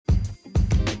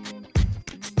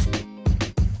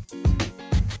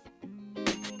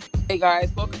Hey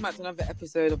guys, welcome back to another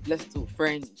episode of Let's Talk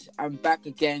French. I'm back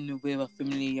again with a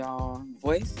familiar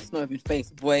voice. It's not even face,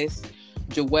 voice.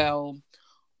 Joelle.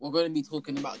 We're going to be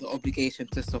talking about the obligation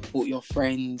to support your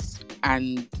friends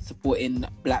and supporting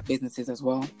black businesses as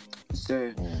well.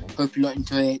 So, hope you lot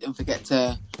enjoy it. Don't forget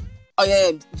to... Oh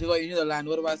yeah, Joelle, you know the line.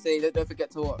 What do I say? Don't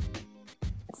forget to what?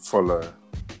 Follow.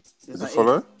 Is it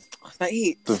follow? Is that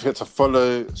it? Don't forget to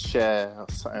follow, share,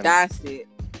 something. That's it.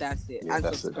 Yeah, and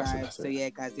subscribe. That's it. So yeah,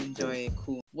 guys, enjoy it.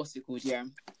 Cool. What's it called? Yeah,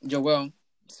 Joelle.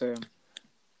 So.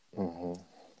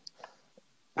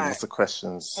 What's the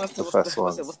questions? What's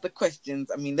the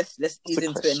questions? I mean, let's ease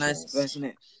into it nicely, isn't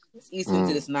it? Let's ease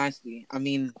into this nicely. I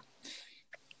mean,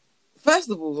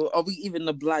 first of all, are we even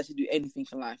obliged to do anything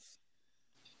in life?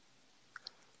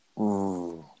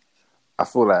 Ooh, I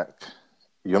feel like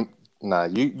you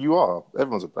are.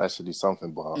 Everyone's obliged to do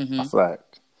something, but I feel like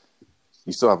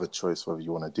you still have a choice whether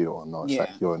you want to do it or not. It's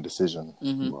like your own decision.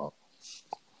 But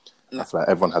I feel like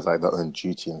everyone has like their own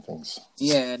duty and things.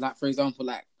 Yeah, like for example,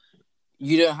 like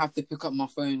you don't have to pick up my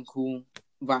phone call,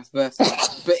 vice versa.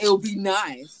 But it'll be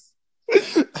nice.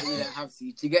 You don't have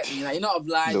to. Do you get me? Like you're not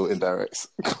obliged. Little indirects.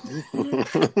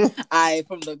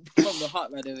 From the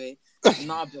heart, by the way.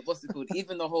 Nah, but what's it called?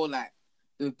 Even the whole like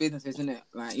the businesses, isn't it?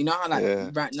 Like you know how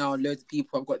like right now loads of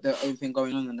people have got their own thing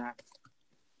going on and that.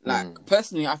 Like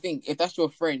personally, I think if that's your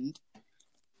friend,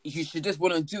 you should just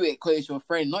want to do it because it's your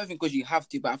friend, not even because you have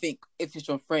to. But I think if it's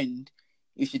your friend,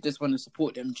 you should just want to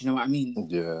support them. Do you know what I mean?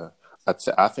 Yeah,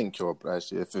 I think you're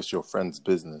obliged. If it's your friend's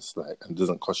business, like, and it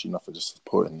doesn't cost you nothing just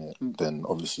supporting it, then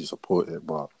obviously support it.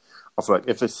 But I feel like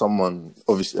if it's someone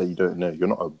obviously that you don't know, you're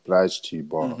not obliged to.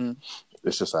 But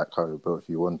it's just like, bro, if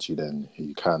you want to, then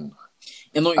you can.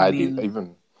 You know what you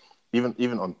mean?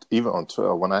 Even on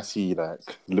Twitter, when I see like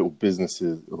little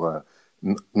businesses, or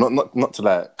not to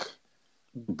like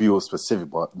be all specific,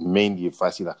 but mainly if I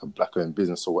see like a black-owned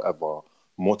business or whatever,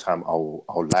 more time I'll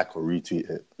like or retweet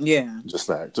it. Yeah, just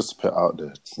to put it out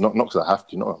there. Not because I have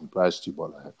to, not obliged to,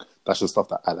 but like that's just stuff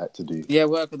that I like to do. Yeah,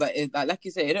 well, because like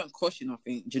you said, it don't cost you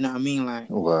nothing. Do you know what I mean? Like,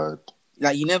 word.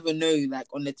 Like you never know, like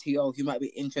on the TL, who might be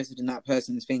interested in that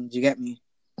person's thing. Do you get me?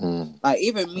 Like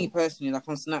even me personally, like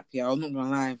on Snap, I'm not gonna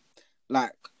lie.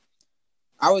 Like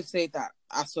I would say that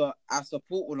I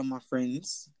support all of my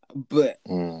friends, but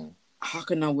how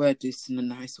can I word this in a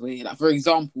nice way? Like for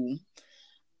example,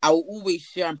 I will always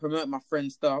share and promote my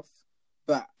friend's stuff,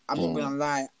 but I'm not gonna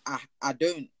lie, I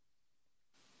don't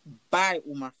buy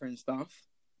all my friend's stuff,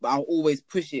 but I'll always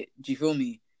push it. Do you feel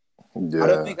me? Yeah. I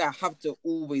don't think I have to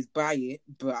always buy it,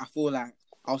 but I feel like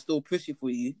I'll still push it for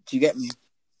you. Do you get me?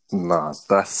 Nah,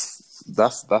 that's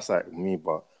like me,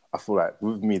 but I feel like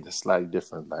with me, it's slightly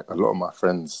different. Like a lot of my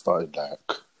friends started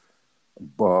like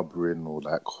barbering or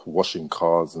like washing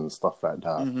cars and stuff like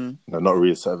that. You know, not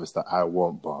really a service that I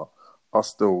want, but I'll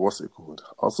still,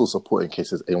 I'll still support in case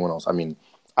there's anyone else. I mean,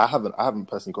 I haven't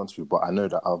personally gone through, but I know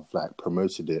that I've like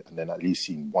promoted it and then at least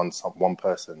seen one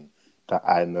person that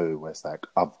I know where it's like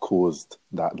I've caused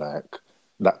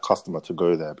that customer to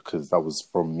go there because that was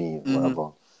from me,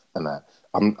 whatever. And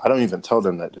I don't even tell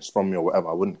them that it's from me or whatever.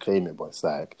 I wouldn't claim it, but it's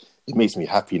like it makes me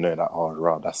happy knowing that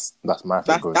that's my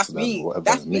friend going to them or whatever.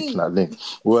 That's making me. That link.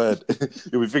 Word.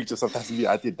 You'll be thinking to yourself, that's me.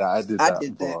 I did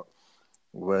that. But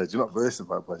word, you're not boasting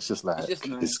about it, but it's just like it's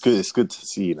nice. It's good to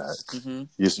see. Like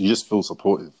you just feel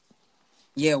supportive.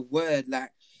 Yeah, word.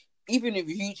 Like even if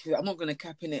YouTube, I'm not gonna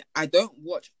cap in it. I don't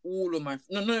watch all of my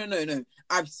no.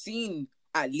 I've seen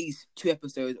at least 2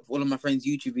 episodes of all of my friends'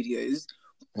 YouTube videos,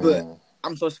 but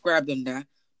I'm subscribed on that.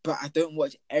 But I don't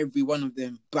watch every one of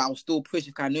them. But I'll still push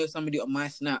if I know somebody on my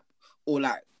Snap or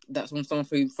like that's when someone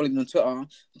following me on Twitter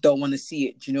don't want to see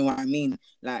it. Do you know what I mean?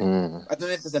 Like I don't know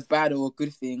if it's a bad or a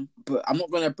good thing, but I'm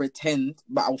not gonna pretend.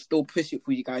 But I'll still push it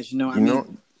for you guys. You know what I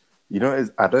mean? You know,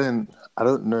 I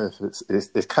don't know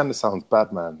if it kind of sounds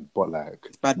bad, man. But like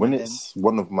when it's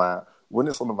one of my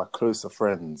closer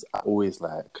friends, I always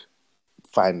like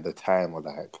find the time or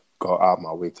like go out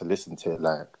my way to listen to it.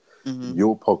 Like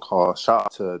your podcast, shout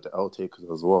out to the L Takers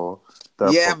as well. Their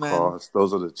podcast, man.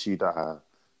 Those are the 2 that I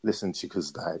listen to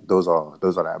because like those are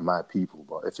like my people.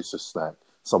 But if it's just like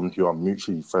someone who I'm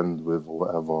mutually friends with or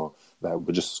whatever, like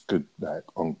we're just good, like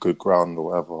on good ground or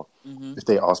whatever. If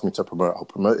they ask me to promote, I'll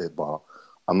promote it. But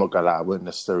I'm not gonna lie, I won't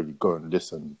necessarily go and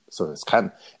listen. So it's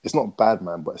not bad,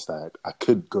 man. But it's like I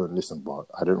could go and listen, but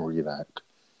I don't really like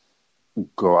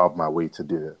go out of my way to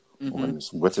do it. When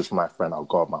it's my friend, I'll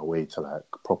go out of my way to like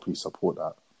properly support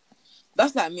that.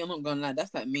 That's like me. I'm not gonna lie.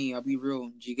 That's like me. I'll be real.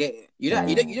 Do you get it? You don't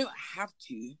have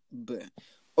to, but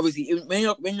obviously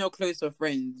when you're closer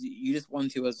friends, you just want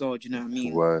to as well. Do you know what I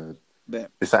mean? Word.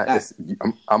 But it's like,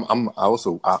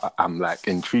 I'm like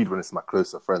intrigued when it's my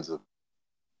closer friends.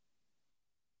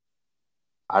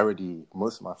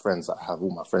 Most of my friends that have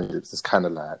all my friendships, it's kind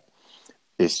of like,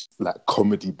 it's like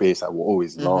comedy based. Like we're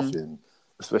always laughing,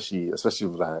 especially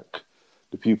with like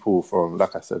the people from,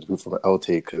 like I said, the people from L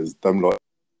Takers, them lot.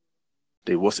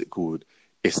 What's it called?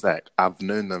 It's like I've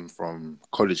known them from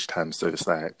college time, so it's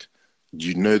like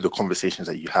the conversations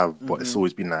that you have, but it's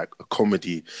always been like a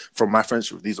comedy. From my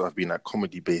friendship with these, have been like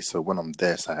comedy based. So when I'm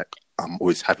there, it's like I'm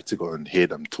always happy to go and hear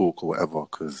them talk or whatever,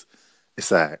 because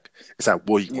it's like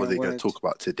what are they going to talk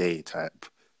about today type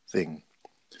thing.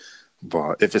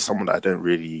 But if it's someone that I don't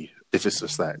really, if it's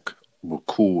just like we're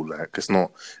cool, like it's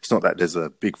not that there's a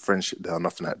big friendship there or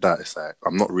nothing like that. It's like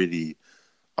I'm not really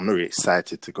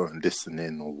excited to go and listen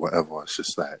in or whatever. It's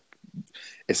just like,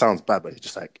 it sounds bad, but it's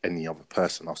just like any other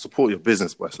person. I'll support your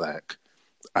business, but it's like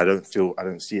I don't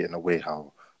see it in a way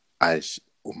how I'm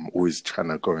always trying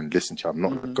to go and listen to you. I'm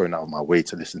not going out of my way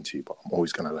to listen to you, but I'm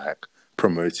always gonna like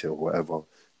promote it or whatever.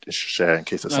 Just share in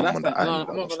case there's someone that I know.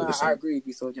 I'm not gonna lie, I agree with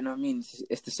you, so do you know what I mean?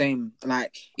 It's the same.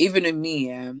 Like even in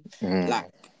me,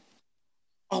 like,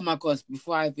 oh my gosh,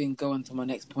 before I even go on to my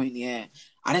next point,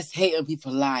 I just hate when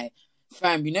people lie.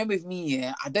 Fam, you know with me,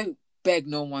 I don't beg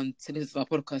no one to listen to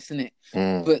my podcast,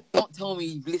 innit? But don't tell me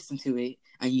you've listened to it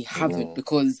and you haven't,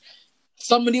 because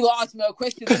somebody will ask me a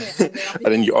question, innit? And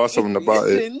then you ask someone about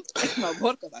it. My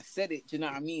podcast, I said it. Do you know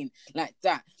what I mean? Like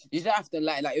that. You don't have to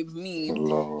like with me.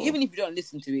 Even if you don't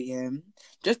listen to it,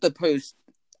 just the post,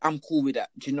 I'm cool with that.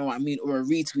 Do you know what I mean? Or a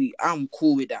retweet, I'm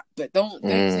cool with that. But don't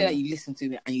say that you listen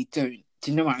to it and you don't.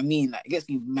 Do you know what I mean? Like it gets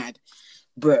me mad.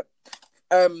 But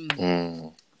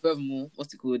furthermore,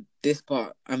 what's it called? This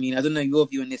part. I mean, I don't know your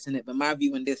view on this, innit? But my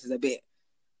view on this is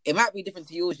it might be different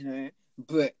to yours, you know.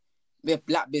 But we're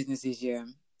black businesses, do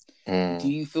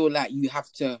you feel like you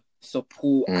have to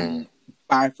support and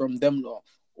buy from them lot,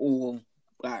 or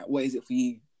like what is it for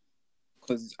you?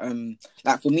 Because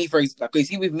like for me,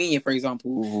 see with me, for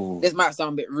example, this might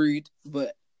sound a bit rude,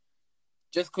 but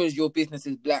just because your business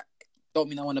is black, don't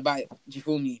mean I want to buy it. Do you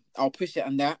feel me? I'll push it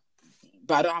on that,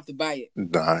 but I don't have to buy it.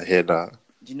 Nah, I hear that.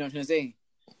 Do you know what I'm saying?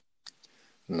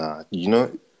 Nah,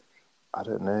 I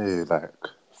don't know. Like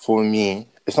for me,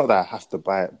 it's not that I have to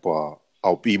buy it, but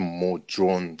I'll be more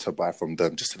drawn to buy from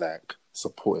them just to like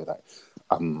support it. Like,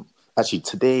 actually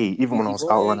today, even when I was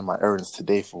out running my errands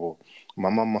today,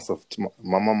 my mum must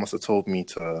have told me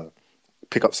to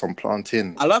pick up some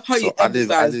plantain. I love how you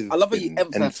emphasize. I love how you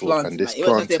emphasize planting. Like, it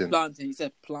wasn't just planting. You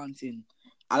said planting.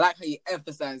 I like how you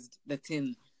emphasized the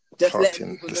tin. Just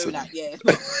letting people know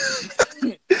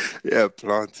that, yeah,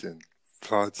 planting.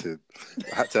 I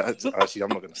had to actually, I'm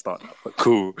not going to start that, but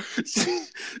cool.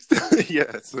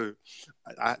 Yeah, so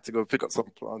I had to go pick up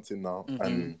some planting now,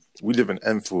 and we live in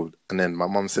Enfield, and then my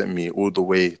mum sent me all the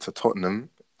way to Tottenham,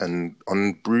 and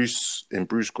in Bruce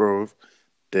Grove,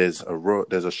 there's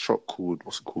a shop called,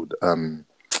 what's it called?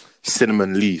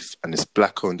 Cinnamon Leaf, and it's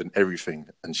black owned and everything.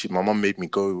 And my mum made me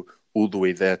go all the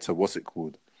way there to, what's it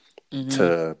called?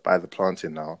 To buy the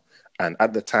planting now. And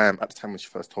at the time when she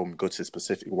first told me go to a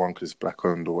specific one because it's black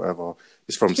owned or whatever,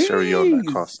 it's from Sierra Leone.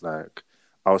 That cost like,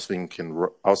 I was thinking,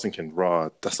 raw,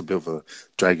 that's a bit of a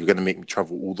drag. You're gonna make me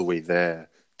travel all the way there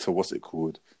to, what's it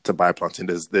called, to buy plantain.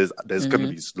 There's gonna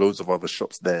be loads of other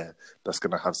shops there that's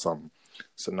gonna have some.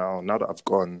 So now that I've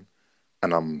gone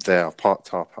and I'm there, I've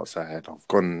parked up outside. I've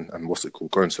gone and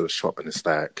going to the shop, and it's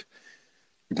like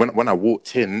when I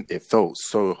walked in, it felt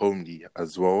so homely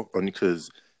as well. Only because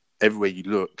everywhere you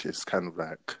look, it's kind of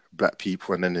like black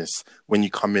people, and then it's when you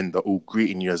come in, they're all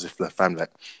greeting you as if they're family.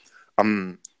 Like, I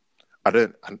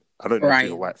don't know if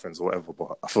you're white friends or whatever,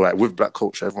 but I feel like with black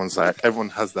culture, everyone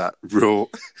has that real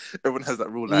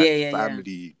like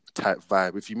family type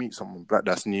vibe. If you meet someone black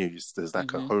that's new, there's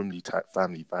like a homely type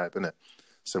family vibe, innit?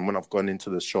 So when I've gone into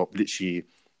the shop, literally,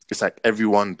 it's like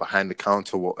everyone behind the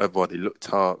counter, whatever, they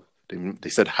looked up, they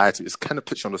said hi to you. It's kind of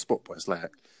put you on the spot, but it's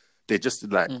like they just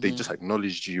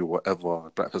acknowledged you or whatever.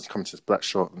 A black person coming to this black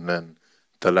shop, and then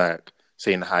they're like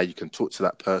saying hi. You can talk to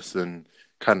that person,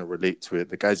 kind of relate to it.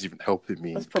 The guy's even helping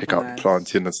me pick out the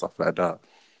plantain and stuff like that.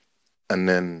 And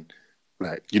then,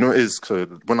 like, it is, so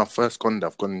when I've first gone there,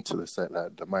 I've gone into the set,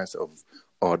 like, the mindset of,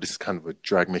 oh, this is kind of a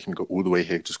drag making me go all the way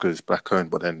here just because it's black owned.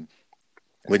 But then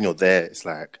when you're there, it's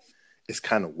like, it's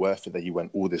kind of worth it that you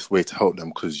went all this way to help them,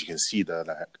 because you can see they're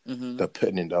like, they're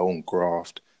putting in their own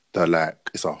graft. They're like,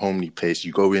 it's a homely place.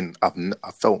 You go in, I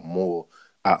felt more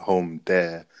at home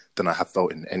there than I have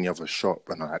felt in any other shop.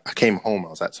 And I came home, I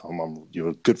was like, oh, Mum, you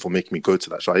were good for making me go to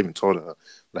that shop. I even told her,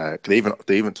 like, I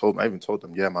even told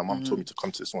them, yeah, my mum told me to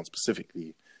come to this one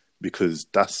specifically because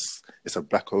it's a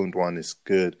black-owned one. It's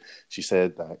good. She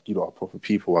said, like, you know, are proper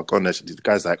people. I gone there. The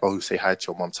guy's like, oh, say hi to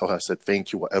your mom. Tell her I said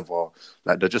thank you, whatever.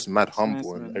 Like, they're just mad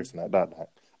humble and everything like that. Like,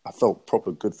 I felt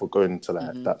proper good for going to,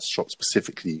 like, that shop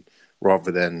specifically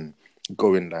rather than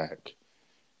going, like,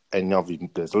 any other.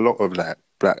 There's a lot of, like,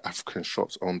 black African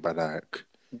shops owned by, like,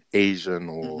 Asian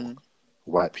or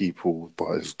white people,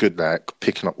 but it's good, like,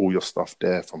 picking up all your stuff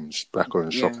there from just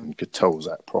black-owned shop, and you could tell it was,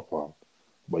 like, proper.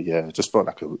 But yeah, it just felt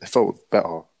like it felt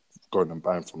better going and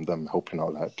buying from them, helping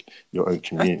out like your own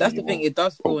community. That's the thing. It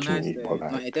does feel nice though.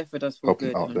 Like, it definitely does feel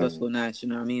good and it does feel nice. You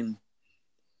know what I mean?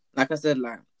 Like I said,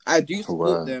 like I do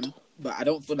support them, but I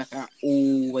don't feel like I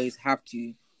always have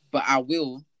to. But I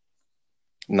will.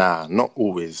 Nah, not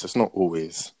always. It's not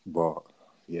always, but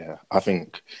yeah, I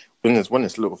think when it's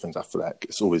little things, I feel like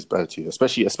it's always better to you,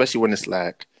 especially when it's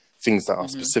like things that are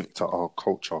specific to our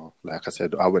culture. Like I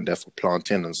said, I went there for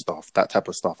plantain and stuff. That type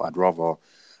of stuff, I'd rather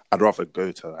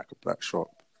go to like a black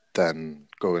shop than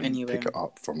go and pick it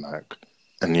up from like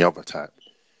any other type.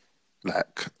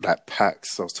 Like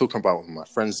PAX. I was talking about with my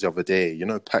friends the other day. You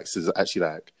know, PAX is actually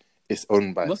like, it's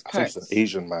owned by, I think it's an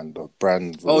Asian man, the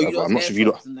brand. Oh, whatever. I'm not sure if you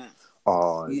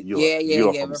lot.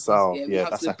 You're from South. Yeah,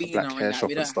 that's like a black hair shop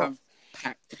and stuff.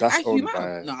 That's actually, owned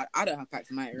by. No, I don't have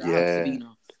PAX in my area. I have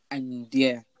Sabina. And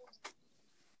yeah.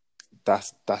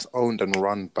 That's owned and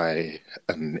run by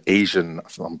an Asian.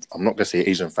 I'm not gonna say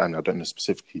Asian family. I don't know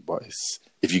specifically, but it's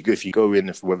if you go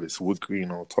in, whether it's Wood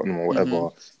Green or Tottenham or whatever,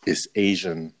 it's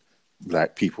Asian,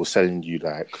 like people selling you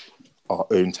like our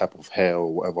own type of hair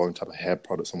or whatever, own type of hair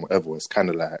products and whatever. It's kind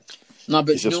of like no,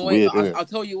 but it's just weird. I'll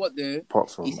tell you what though. Apart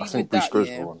from I think Bruce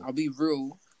Groves one. I'll be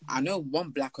real. I know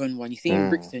one black owned one. You see in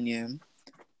Brixton,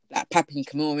 like Pappy and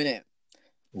Camille, innit?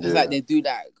 It's like they do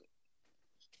that.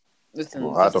 Listen,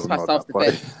 well, I don't know that,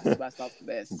 the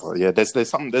best. But yeah, there's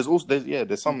some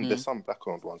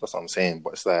black-owned ones. That's what I'm saying.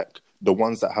 But it's like the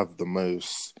ones that have the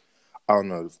most. I don't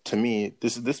know. To me,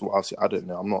 this is what I've seen. I don't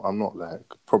know. I'm not like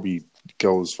probably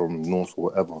girls from North or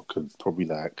whatever could probably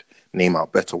like name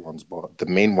out better ones. But the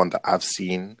main one that I've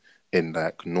seen in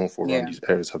like North or around these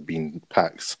areas have been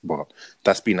PAX. But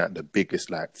that's been like the biggest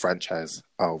like franchise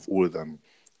out of all of them,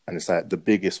 and it's like the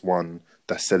biggest one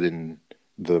that's selling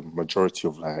the majority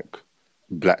of like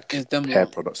black hair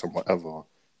products and whatever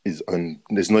is owned.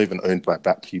 It's not even owned by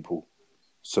black people,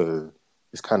 so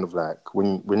it's kind of like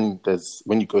when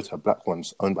you go to a black one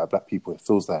owned by black people, it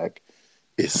feels like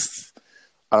it's,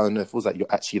 I don't know, it feels like you're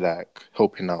actually like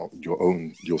helping out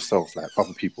yourself, like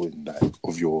other people in like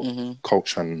of your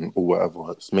culture and or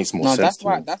whatever. It makes more sense.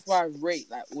 That's why I rate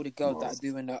like all the girls that are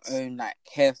doing their own like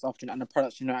hair stuff and the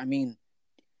products. You know what I mean?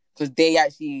 Because they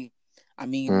actually,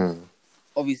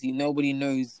 obviously nobody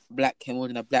knows black hair more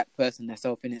than a black person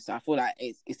themselves in it. So I feel like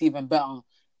it's even better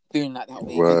doing that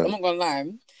way. I'm not gonna lie.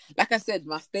 Like I said,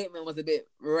 my statement was a bit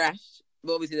rash,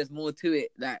 but obviously there's more to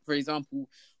it. Like for example,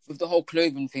 with the whole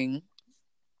clothing thing,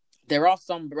 there are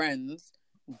some brands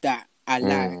that I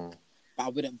like, but I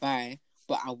wouldn't buy.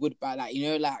 But I would buy, like, you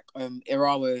know, like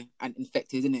Irawa and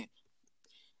Infected, isn't it?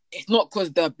 It's not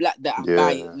because they're black that I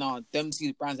buy it. No, them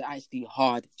two brands are actually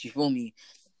hard. Do you feel me?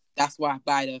 That's why I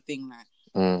buy the thing. Like,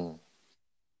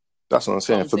 that's what I'm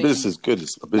saying. If a business is good,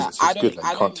 it's good. Like, you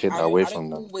can't take that away from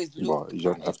them. But you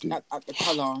don't have to. At the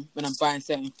colour when I'm buying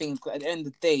certain things. Because at the end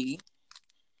of the day,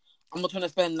 I'm not trying to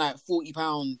spend like £40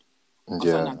 on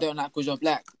something I don't like because you're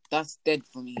black. That's dead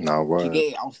for me. No, word. You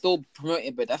get it? I'll still promote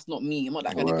it, but that's not me. I'm not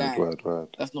that kind of guy.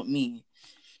 Word. That's not me.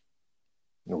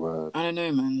 Word. I don't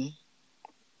know, man.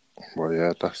 Well,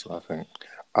 yeah, that's what I think.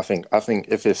 I think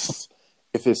if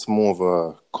it's more of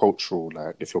a cultural,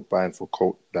 like if you're buying for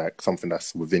like something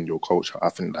that's within your culture, I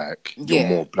think like you're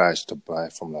more obliged to buy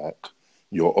from like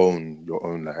your own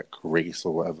like race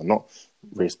or whatever. Not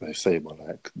race per se, but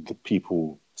like the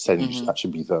people selling should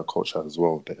actually be their culture as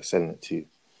well. They're selling it to you.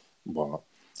 But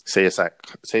say it's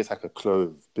like a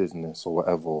clothes business or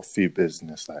whatever, or food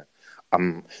business. Like I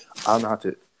don't know how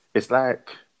to. It's like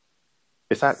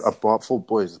a bar for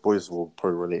boys. Boys will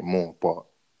probably relate more, but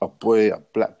a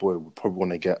black boy would probably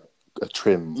want to get a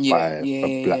trim by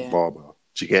a black barber.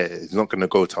 Do you get it? He's not going to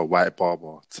go to a white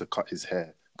barber to cut his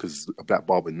hair because a black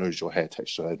barber knows your hair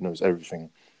texture, knows everything.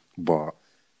 But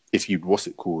if you want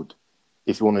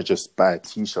to just buy a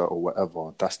t-shirt or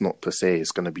whatever, that's not per se.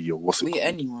 It's going to be your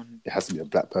anyone. It has to be a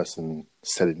black person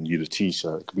selling you the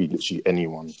t-shirt. It could be literally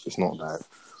anyone. It's not like.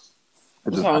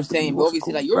 That's what I'm saying, but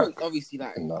obviously, like you're obviously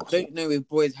like I don't know if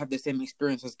boys have the same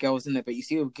experience as girls, in it. But you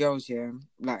see with girls,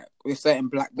 like with certain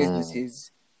black businesses,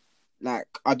 like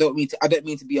I don't mean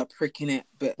to be a prick in it,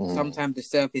 but sometimes the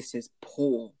service is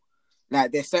poor.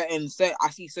 Like there's I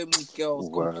see so many girls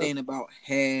complain about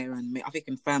hair and I think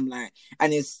in fam like,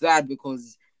 and it's sad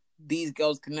because these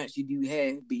girls can actually do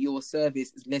hair, but your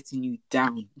service is letting you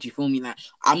down. Do you feel me? Like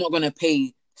I'm not gonna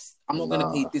pay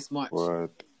this much for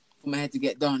my hair to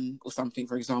get done or something,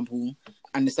 for example,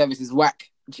 and the service is whack.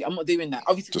 I'm not doing that.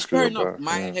 Obviously, just fair enough.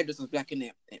 My hairdresser's black in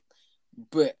it,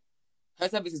 but her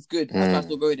service is good. That's why I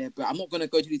still go there. But I'm not gonna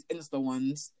go to these Insta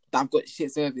ones that I've got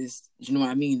shit service. Do you know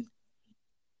what I mean?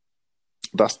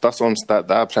 That's that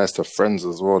applies to friends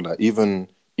as well. Like even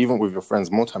with your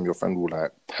friends, more time your friend will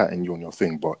like pattern you on your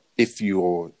thing. But if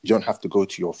you don't have to go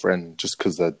to your friend just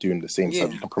because they're doing the same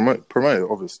stuff. You can promote it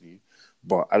obviously,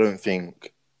 but I don't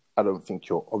think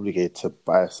you're obligated to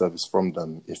buy a service from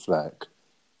them if like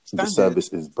the service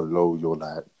is below your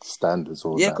like standards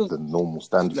or like the normal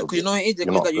standards. Because you know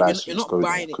you're not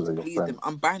buying it to please them.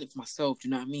 I'm buying it for myself. Do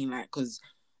you know what I mean? Like because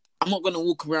I'm not gonna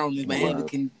walk around with my hair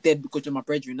looking dead because you're my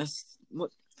brethren. That's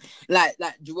what, like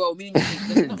Joel. Me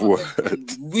and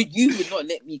you would not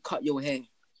let me cut your hair.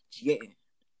 You get it?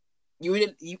 You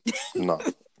wouldn't. No.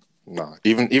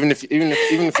 Even if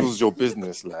it was your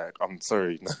business, like I'm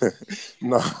sorry,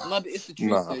 no. But it's the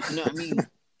truth, though. Do you know what I mean?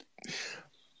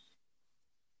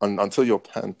 Until you're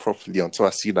patterned properly, until I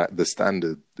see like the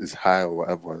standard is high or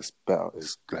whatever, it's better,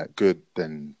 it's like good,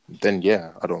 then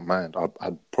yeah, I don't mind.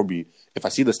 I'd probably, if I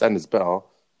see the standards better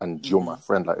and you're my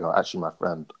friend, like you're actually my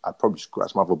friend, I'd probably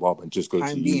scratch my other barber and just go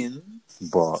to you.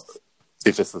 But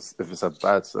if it's a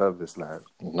bad service, like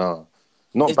no,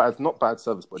 not bad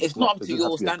service, but it's not up to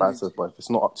your standards. But if it's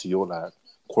not up to your like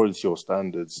quality or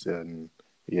standards, then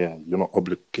yeah, you're not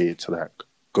obligated to like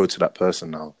go to that person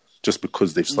now. Just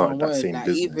because they've started that same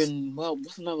business.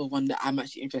 What's another one that I'm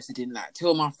actually interested in? Like, two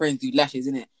of my friends do lashes,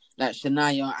 innit? Like,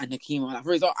 Shania and Hakima. Like,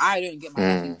 for example, I don't get my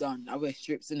lashes done. I wear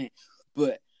strips, innit?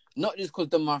 But not just because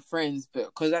they're my friends, but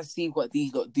because I see what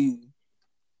these lot do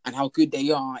and how good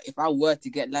they are. If I were to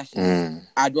get lashes,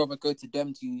 I'd rather go to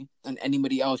them two than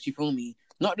anybody else. You feel me?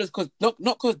 Not just because, not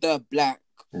because they're black,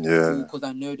 because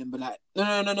I know them, but like,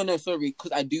 no, sorry,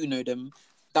 because I do know them.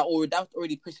 That's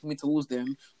already pushing me towards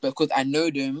them because I know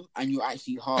them and you're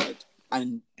actually hard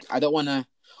and I don't want to.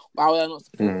 Why would I not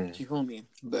support? Do you feel me?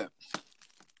 But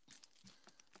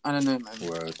I don't know, man.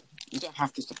 Word. You don't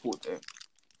have to support them.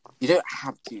 You don't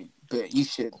have to, but you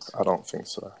should. I don't think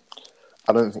so.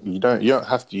 I don't think you don't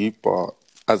have to, but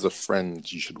as a friend,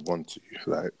 you should want to.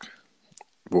 Like,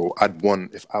 well,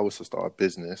 if I was to start a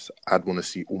business, I'd want to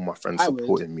see all my friends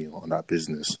supporting me on that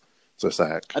business. So it's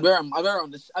like I wear on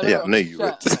the I know you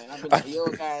would. I'd be like, yo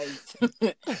guys.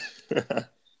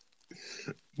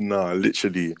 No,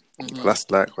 literally,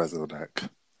 that's likewise. Like,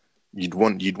 you'd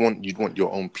want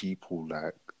your own people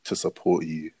like to support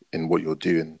you in what you're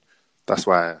doing. That's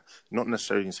why, not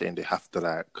necessarily saying they have to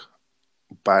like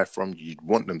buy from you. You'd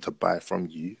want them to buy from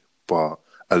you, but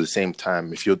at the same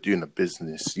time, if you're doing a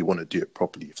business, you want to do it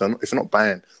properly. If you're not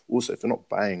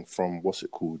buying from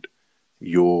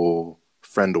your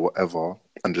friend or whatever,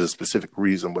 and there's a specific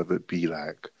reason, whether it be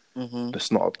like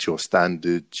that's not up to your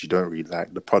standards, you don't really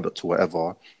like the product or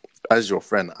whatever, as your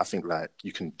friend, I think like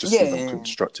you can just give them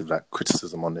constructive like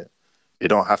criticism on it. They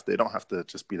don't have to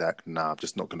just be like, nah, I'm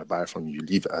just not gonna buy from you.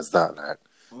 Leave it as that. Like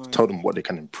tell them what they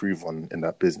can improve on in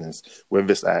that business.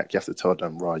 Whether it's like you have to tell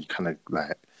them, you kind of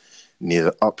like need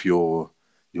to up your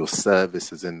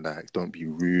services in, like don't be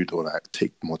rude or like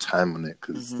take more time on it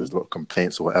because there's a lot of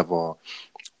complaints or whatever.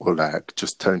 Or like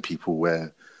just telling people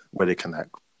where they can like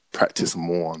practice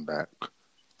more on that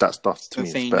stuff. To me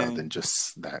is better than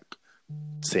just like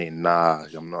saying nah.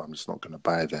 I'm just not gonna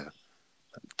buy there.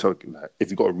 Like if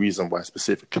you got a reason why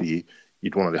specifically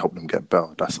you'd want to help them get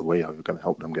better, that's the way how you're gonna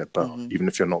help them get better. Even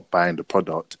if you're not buying the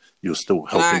product, you're still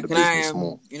helping the business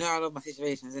more. You know, I love my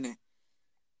situations, innit?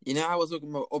 You know, I was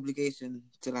talking about obligation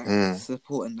to like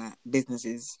supporting that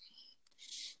businesses.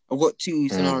 I've got two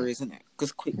scenarios in it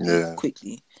because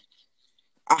quickly,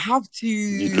 I have to.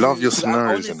 You love your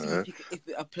scenarios, in it. If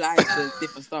it applies to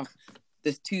different stuff,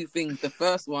 there's two things. The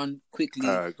first one, quickly,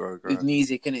 with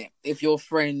music, innit? If your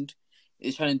friend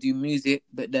is trying to do music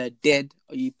but they're dead,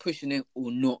 are you pushing it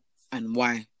or not, and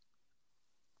why?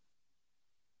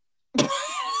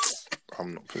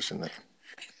 I'm not pushing it.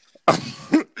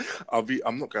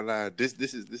 I'm not gonna lie. This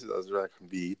is as real I can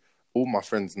be. All my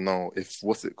friends know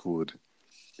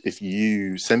if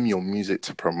you send me your music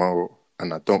to promote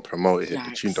and I don't promote it,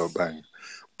 the tune don't bang.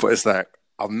 But it's like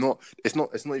it's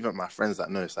not even my friends that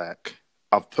know. It's like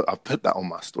I've put that on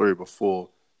my story before,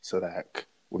 so like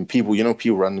when people,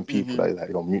 random people that like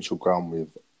you're on mutual ground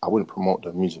with, I wouldn't promote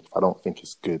their music if I don't think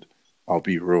it's good. I'll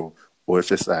be real. Or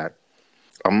if it's like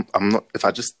I'm not, if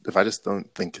I just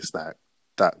don't think it's like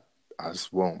that, I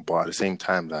just won't. But at the same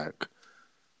time, like,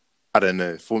 I don't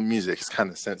know. For music, it's kind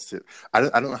of sensitive. I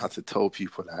don't know how to tell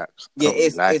people like I don't really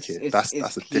like it. That's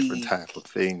a different type of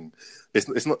thing.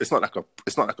 It's not like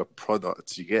a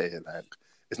product. You get it? Like,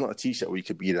 it's not a t-shirt where you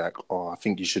could be like, oh, I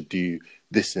think you should do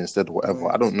this instead or whatever.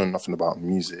 Right. I don't know nothing about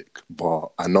music,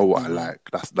 but I know what I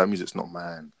like. That music's not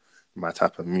my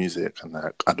type of music, and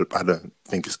like I don't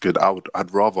think it's good.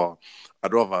 I'd rather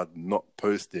not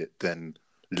post it than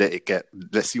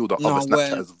let's see all the other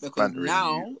Snapchats bantering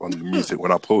you on the music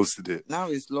when I posted it. Now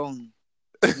it's long.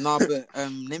 Nah, but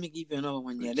let me give you another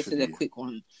one. Yeah, this is a quick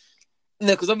one.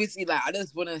 No, because obviously, like, I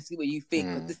just want to see what you think.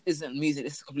 Because this isn't music.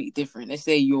 This is completely different. Let's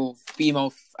say your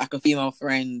female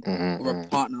friend or a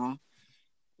partner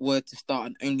were to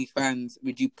start an OnlyFans.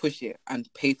 Would you push it and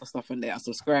pay for stuff on there and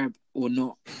subscribe or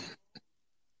not?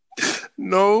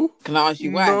 No. Can I ask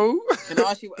you why? No. Can I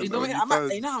ask you? You know, I'm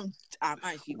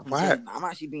actually concerned. I'm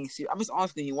actually being serious. I'm just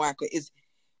asking you why. But it's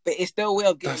still a way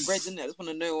of getting bread, isn't it? I just want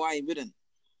to know why you wouldn't.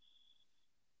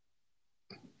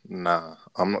 Nah,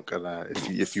 I'm not gonna lie.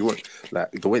 If you want,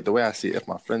 like, the way I see it, if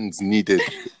my friends needed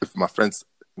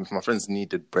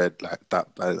bread like that,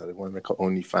 like, they want to make an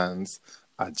OnlyFans,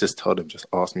 I just tell them, just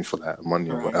ask me for like money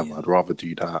or whatever. Yeah. I'd rather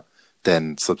do that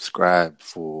than subscribe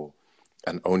for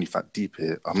an OnlyFans. Deep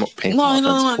it. I'm not paying for my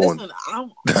friends' porn. Listen,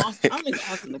 I'm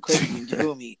just asking the question. You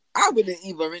feel me? I wouldn't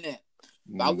either, in it.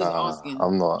 But I was asking.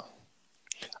 I'm not.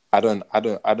 I don't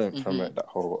promote that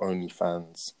whole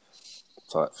OnlyFans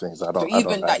type things. I don't. So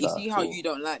even like that, you see how you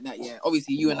don't like that, yeah.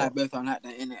 Obviously, you and I both don't like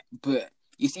that, innit? But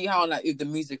you see how, like, with the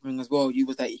music thing as well, you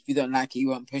was like, if you don't like it, you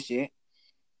won't push it.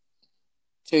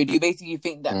 So do you basically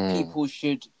think that people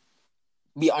should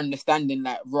be understanding,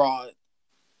 like,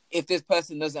 if this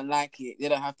person doesn't like it, they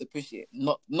don't have to push it.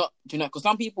 Not, do you know? Because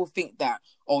some people think that,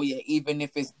 oh yeah, even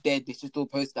if it's dead, they should still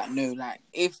post that. No, like,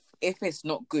 if it's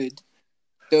not good,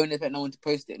 don't expect no one to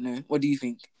post it. No, what do you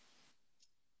think?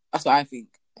 That's what I think.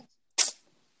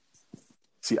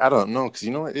 See, I don't know, because you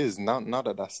know what it is now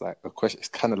that that's like a question. It's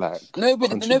kind of like no,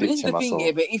 but this is the thing,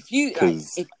 yeah. But if you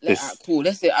cool,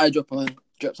 let's say I drop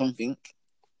something,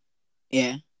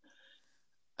 yeah,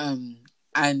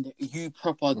 and you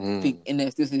proper think in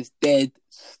this is dead,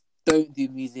 don't do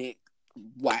music,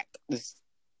 whack, this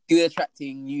good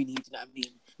attracting uni, do you know what I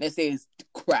mean? Let's say it's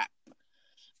crap,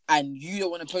 and you don't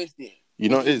want to post it. You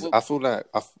know, I feel like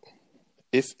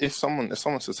if someone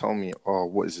to tell me, oh,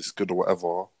 what is this good or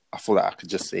whatever, I feel like I could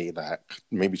just say, like,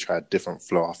 maybe try a different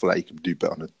flow. I feel like you could do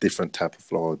better on a different type of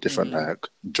flow, different like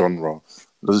genre.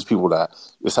 Those people that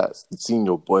it's like seeing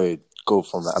your boy go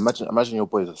from like imagine your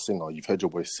boy is a singer. You've heard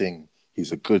your boy sing.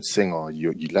 He's a good singer.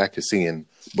 You like his singing,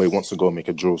 but he wants to go make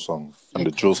a drill song, and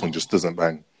the drill song just doesn't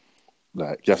bang.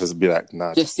 Like, you have to be like,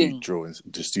 nah, just do drill and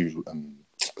just do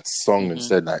song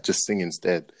instead. Like, just sing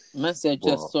instead. Man said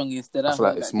just song instead. I feel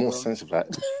like it's more sensitive. Like,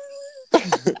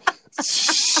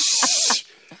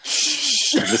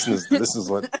 listeners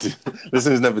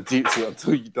never deep to it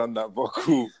until you done that. But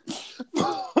cool.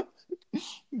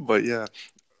 But yeah,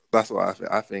 that's what I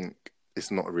think. I think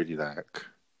it's not really like.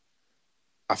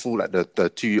 I feel like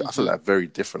the two. I feel like very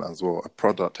different as well. A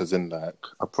product, as in like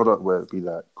a product where it'd be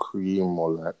like cream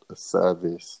or like a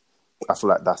service. I feel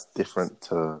like that's different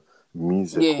to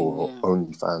music or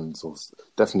OnlyFans, or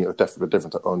definitely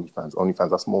different to OnlyFans. OnlyFans,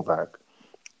 that's more like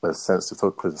a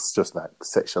sensitive because it's just like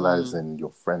sexualizing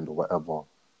your friend or whatever.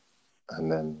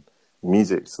 And then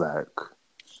music's like,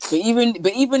 but even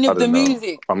if the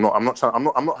music, I'm not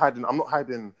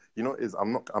hiding. You know,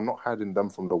 I'm not hiding them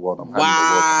from the world. I'm hiding the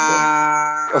world from them.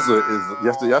 That's what it is.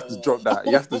 You have to drop that.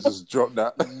 You have to just drop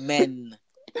that.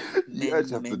 You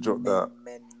actually have to drop that.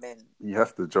 You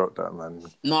have to drop that, man.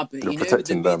 No, but you're you know,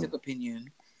 protecting the them. music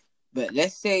opinion. But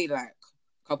let's say like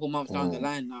a couple months down the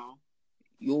line now,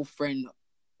 your friend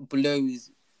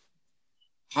blows.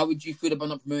 How would you feel about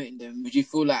not promoting them? Would you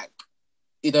feel like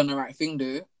you done the right thing,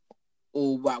 though,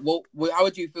 or what? How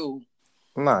would you feel?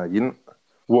 Nah, you know,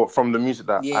 what from the music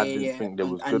that I didn't think they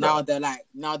was good. And now at.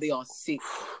 now they are sick.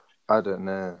 I don't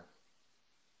know.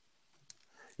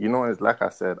 You know, it's like I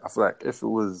said. I feel like if it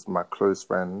was my close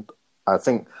friend, I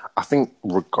think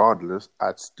regardless,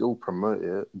 I'd still promote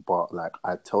it. But like,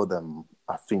 I'd tell them,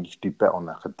 I think you should do better on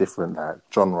like a different like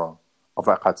genre. Of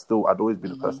like, I'd always be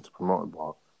the person to promote it,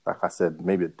 but like I said,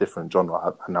 maybe a different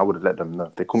genre, and I would have let them know.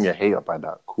 If they call me a hater by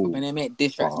that, cool. When they make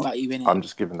diss tracks about you, innit? I'm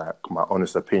just giving like my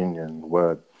honest opinion.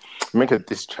 Word, make a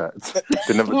diss track.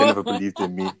 They never believed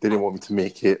in me. They didn't want me to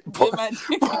make it. But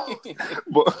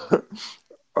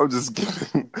I'm just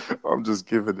giving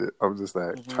it. I'm just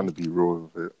like trying to be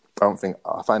real with it. I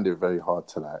find it very hard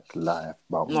to like lie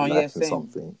about me liking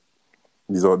something.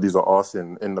 These are us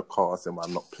in the car saying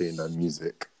I'm not playing their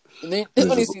music.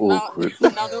 Honestly, awkward.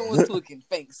 now no one's talking.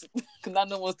 Thanks. Now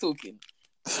no one's talking.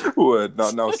 Word.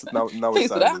 Now it's Thanks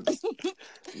for that.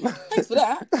 Thanks for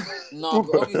that. No,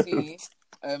 but obviously,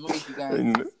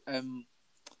 guys,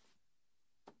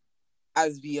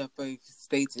 as we have both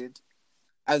stated,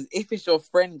 as if it's your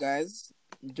friend, guys,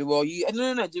 Joel,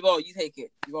 Joel, you take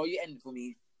it. Joel, you end it for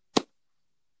me.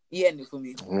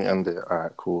 Let me end it. All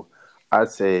right, cool. I'd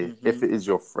say if it is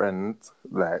your friend,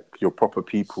 like your proper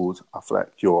people's, I feel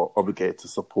like you're obligated to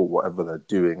support whatever they're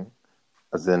doing.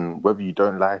 As in, whether you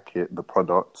don't like it, the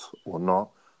product or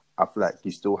not, I feel like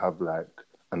you still have like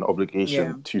an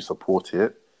obligation to support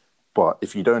it. But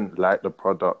if you don't like the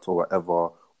product or whatever,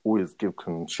 always give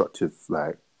constructive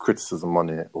like criticism on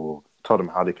it or tell them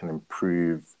how they can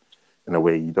improve in a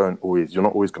way you're not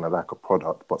always going to like a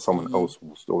product, but someone else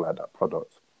will still like that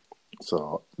product.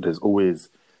 So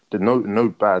no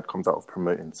bad comes out of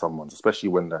promoting someone, especially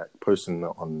when like posting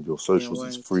it on your socials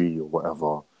is free or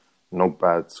whatever. No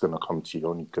bad's going to come to you.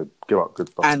 Only good. Give out good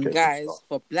stuff. And guys,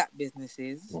 for black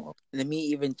businesses, let me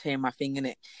even change my thing in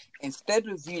it. Instead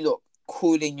of you lot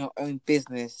calling your own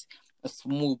business a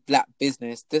small black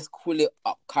business, just call it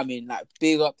upcoming, like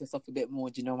big up the stuff a bit more.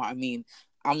 Do you know what I mean?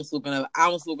 I'm still gonna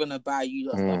buy you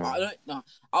lot stuff. I don't know.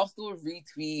 I'll still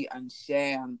retweet and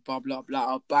share and blah blah blah.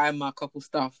 I'll buy my couple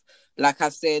stuff. Like I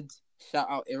said, shout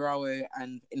out Irawo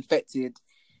and Infected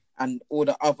and all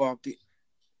the other.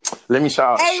 Let me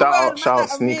shout out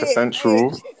Sneaker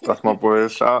Central. That's my boy.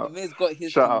 Shout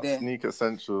out Sneaker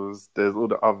Essentials. There's all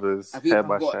the others. Hair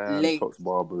by Sham, Tox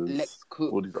Barbers,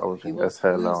 all these other things. That's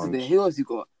Hair Lounge. Who else you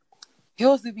got? Who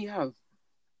else do we have?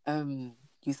 You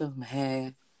said some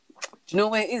hair. Do you know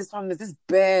where it is? There's this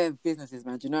bare businesses,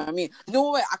 man. Do you know what I mean? You know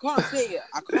what? I can't say it.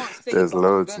 There's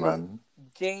loads, man.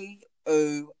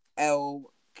 JOLQIO.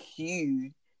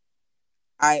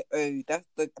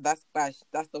 That's Bash.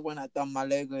 That's the one that done my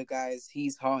logo, guys.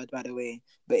 He's hard, by the way.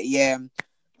 But yeah.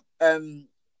 Is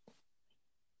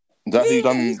that who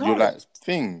done your like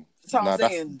thing?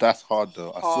 That's hard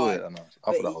though. I saw it and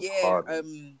I thought that was hard.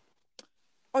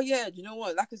 Oh yeah, you know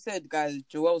what? Like I said, guys,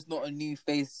 Joel's not a new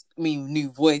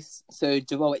voice. So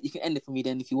Joel, you can end it for me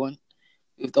then if you want.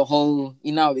 With the whole,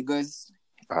 you know how it goes.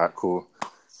 Alright, cool.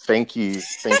 Thank you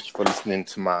for listening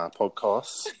to my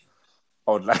podcast.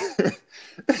 I would like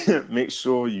make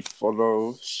sure you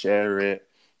follow, share it.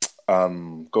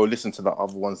 Go listen to the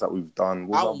other ones that we've done.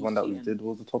 What was the one that we did?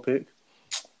 What was the topic?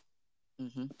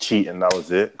 Cheating. That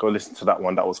was it. Go listen to that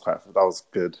one. That was good.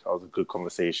 That was a good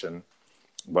conversation.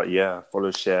 But yeah, follow,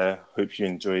 share. Hope you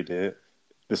enjoyed it.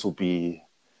 This won't be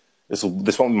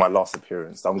my last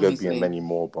appearance. I'm going to be in many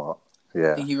more, but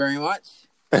yeah. Thank you very much.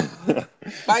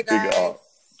 Bye, guys.